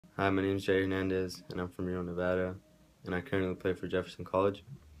Hi, my name is Jair Hernandez, and I'm from Reno, Nevada, and I currently play for Jefferson College.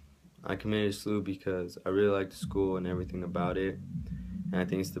 I committed to SLU because I really like the school and everything about it, and I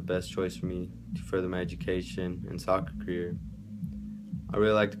think it's the best choice for me to further my education and soccer career. I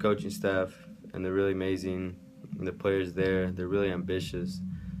really like the coaching staff, and they're really amazing, and the players there, they're really ambitious,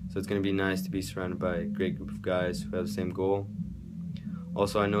 so it's going to be nice to be surrounded by a great group of guys who have the same goal.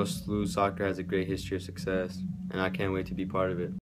 Also, I know SLU soccer has a great history of success, and I can't wait to be part of it.